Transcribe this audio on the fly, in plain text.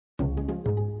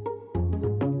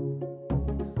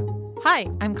Hi,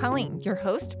 I'm Colleen, your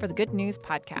host for the Good News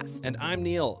Podcast. And I'm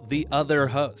Neil, the other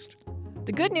host.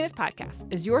 The Good News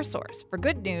Podcast is your source for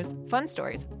good news, fun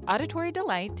stories, auditory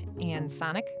delight, and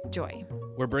sonic joy.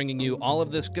 We're bringing you all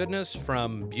of this goodness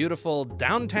from beautiful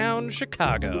downtown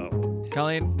Chicago.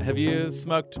 Colleen, have you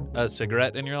smoked a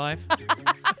cigarette in your life?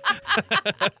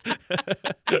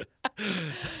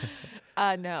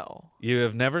 No. You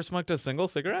have never smoked a single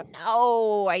cigarette?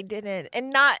 No, I didn't.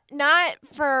 And not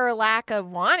for lack of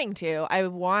wanting to. I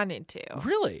wanted to.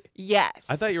 Really? Yes.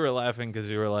 I thought you were laughing because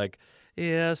you were like,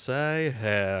 yes, I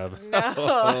have. No,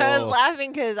 I was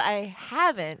laughing because I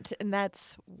haven't, and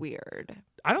that's weird.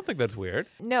 I don't think that's weird.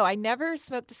 No, I never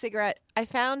smoked a cigarette. I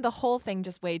found the whole thing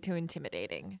just way too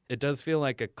intimidating. It does feel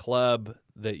like a club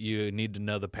that you need to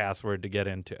know the password to get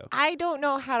into. I don't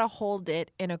know how to hold it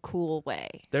in a cool way.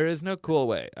 There is no cool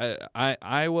way.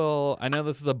 I know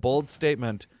this is a bold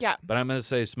statement, Yeah. but I'm going to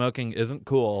say smoking isn't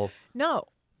cool. No.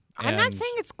 I'm not And-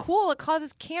 saying it's cool. It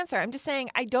causes cancer. I'm just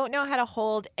saying I don't know how to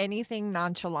hold anything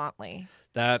nonchalantly.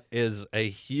 That is a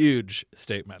huge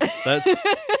statement.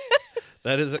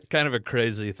 That is kind of a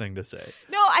crazy thing to say.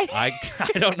 No, I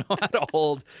don't know how to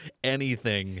hold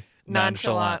anything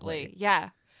nonchalantly. Yeah.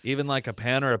 Even like a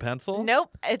pen or a pencil?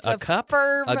 Nope. It's A a cup?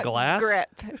 firm A glass? grip.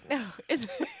 No, it's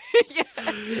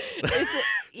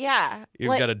yeah. You've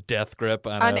Like, got a death grip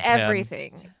on on a pen.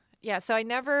 everything. Yeah, so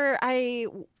I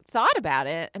thought about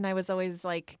it, and I was always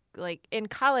like in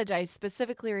college, I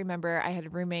specifically remember I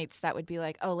had roommates that would be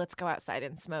like, "Oh, let's go outside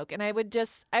and smoke," and I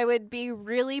would be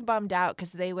really bummed out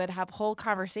because they would have whole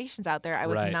conversations out there I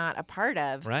was Right. not a part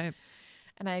of, Right.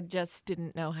 and I just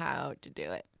didn't know how to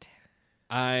do it.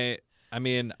 I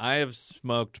mean, I have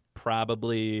smoked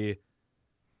probably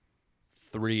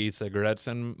 3 cigarettes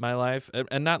in my life,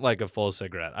 and not like a full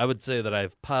cigarette. I would say that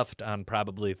I've puffed on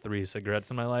probably 3 cigarettes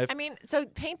in my life. I mean, so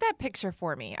paint that picture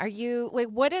for me. Are you like,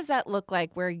 what does that look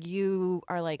like? Where you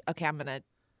are like, okay, I'm gonna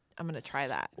try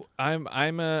that. I'm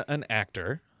an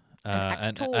actor,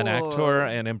 An an actor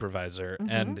and improviser, Mhm.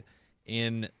 and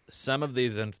in some of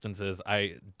these instances,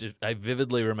 I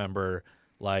vividly remember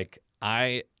like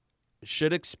I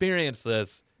should experience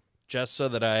this just so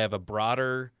that I have a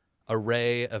broader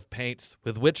array of paints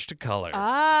with which to color.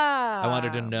 Ah, I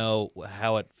wanted to know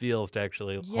how it feels to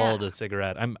actually hold a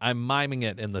cigarette. I'm miming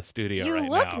it in the studio You right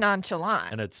look now,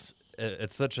 nonchalant. and it's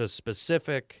such a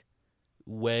specific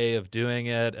way of doing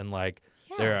it, and like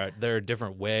there are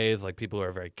different ways. Like people who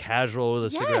are very casual with a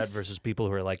cigarette Yes. versus people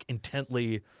who are like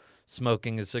intently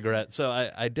smoking a cigarette. So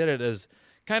I did it as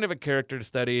kind of a character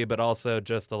study, but also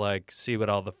just to like see what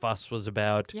all the fuss was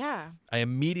about. Yeah. I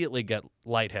immediately get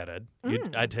lightheaded.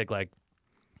 I take like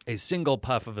a single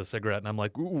puff of a cigarette, and I'm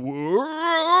like,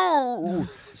 whoa.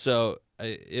 So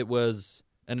it was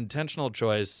an intentional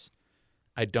choice.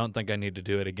 I don't think I need to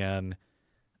do it again.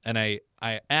 And I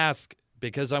ask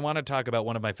because I want to talk about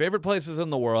one of my favorite places in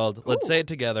the world. Let's say it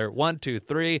together. 1, 2,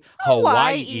 3.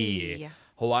 Hawaii.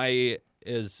 Hawaii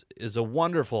is a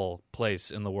wonderful place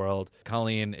in the world.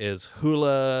 Colleen is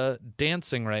hula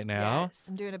dancing right now. Yes,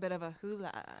 I'm doing a bit of a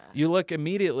hula. You look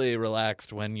immediately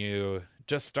relaxed when you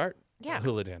just start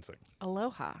hula dancing.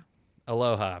 Aloha.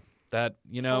 Aloha. That,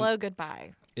 Hello,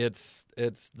 goodbye. it's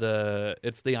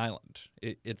the island.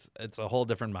 It's a whole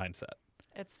different mindset.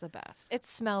 It's the best. It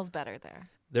smells better there.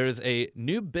 There's a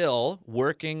new bill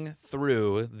working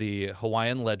through the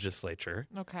Hawaiian legislature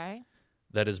Okay.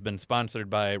 that has been sponsored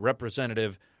by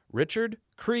Representative Richard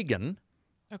Cregan.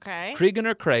 Okay. Cregan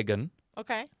or Cragen,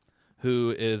 Okay.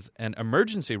 who is an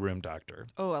emergency room doctor.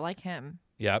 Oh, I like him.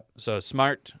 Yep. So a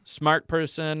smart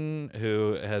person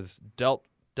who has dealt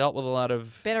with a lot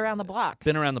of Been around the block.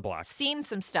 been around the block, Seen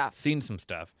some stuff. seen some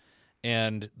stuff.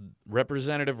 And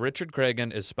Representative Richard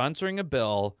Cragen is sponsoring a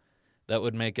bill that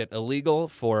would make it illegal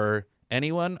for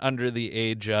anyone under the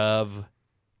age of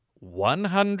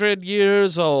 100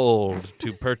 years old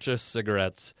to purchase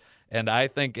cigarettes. And I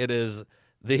think it is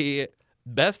the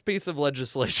best piece of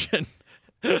legislation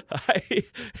I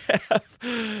have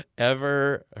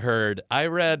ever heard. I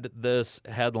read this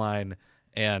headline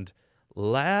and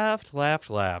laughed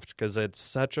because it's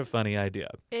such a funny idea.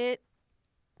 It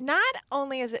not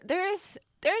only is it there's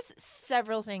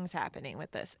several things happening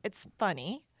with this. It's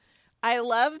funny. I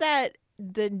love that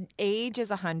the age is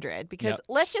 100 because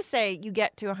let's just say you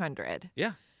get to 100.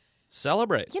 Yeah.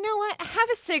 Celebrate. You know what? Have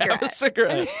a cigarette. Have a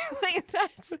cigarette. Like,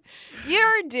 that's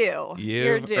you're due.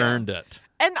 You're You've due. earned it.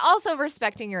 And also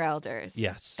respecting your elders.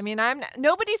 Yes. I mean,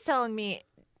 nobody's telling me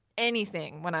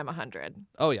anything when I'm 100.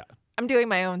 Oh, yeah. I'm doing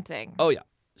my own thing. Oh, yeah.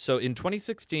 So in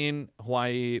 2016,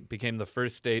 Hawaii became the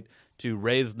first state to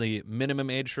raise the minimum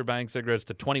age for buying cigarettes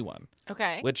to 21,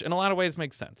 Okay. which in a lot of ways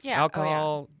makes sense. Yeah.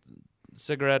 Alcohol,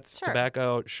 cigarettes, Sure.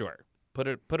 tobacco, sure. Put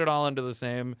it all under the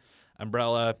same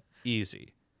umbrella,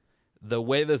 easy. The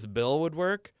way this bill would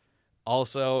work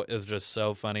also is just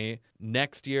so funny.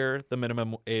 Next year, the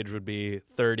minimum age would be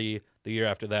 30. The year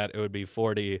after that, it would be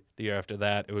 40. The year after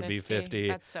that, it would be 50.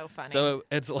 That's so funny. So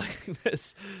it's like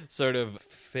this sort of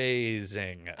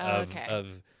phasing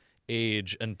of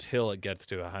age until it gets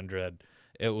to 100.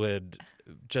 It would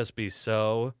just be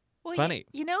so funny.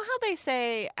 You know how they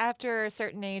say after a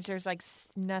certain age, there's like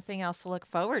nothing else to look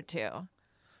forward to,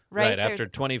 right? After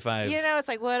 25. You know, it's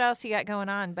like, what else you got going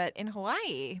on? But in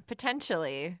Hawaii,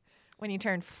 potentially, when you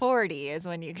turn 40 is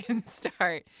when you can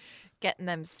start getting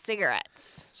them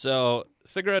cigarettes. So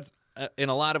cigarettes, in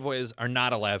a lot of ways, are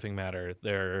not a laughing matter.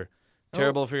 They're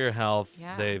terrible for your health.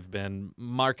 Yeah. They've been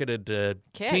marketed to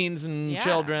Kids. teens and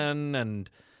children, and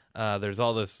there's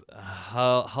all this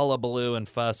hullabaloo and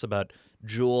fuss about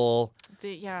Juul.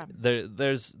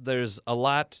 There's a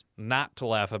lot not to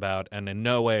laugh about, and in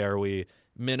no way are we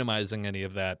minimizing any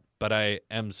of that. But I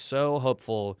am so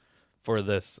hopeful for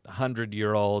this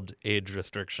 100-year-old age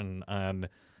restriction on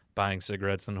buying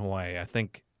cigarettes in Hawaii. I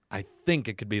think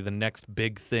it could be the next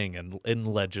big thing in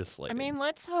legislating. I mean,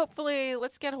 let's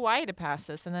get Hawaii to pass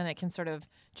this, and then it can sort of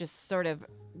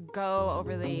go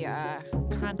over the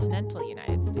continental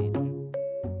United States.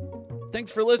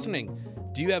 Thanks for listening.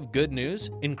 Do you have good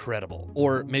news? Incredible.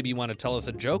 Or maybe you want to tell us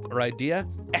a joke or idea?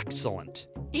 Excellent.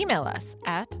 Email us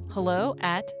at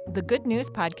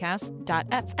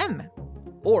hello@thegoodnewspodcast.fm.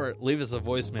 Or leave us a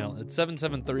voicemail at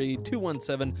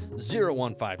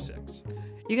 773-217-0156.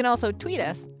 You can also tweet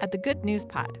us at The Good News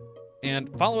Pod.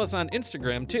 And follow us on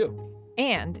Instagram, too.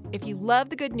 And if you love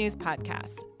The Good News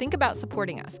Podcast, think about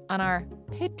supporting us on our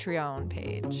Patreon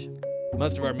page.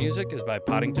 Most of our music is by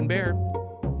Poddington Bear.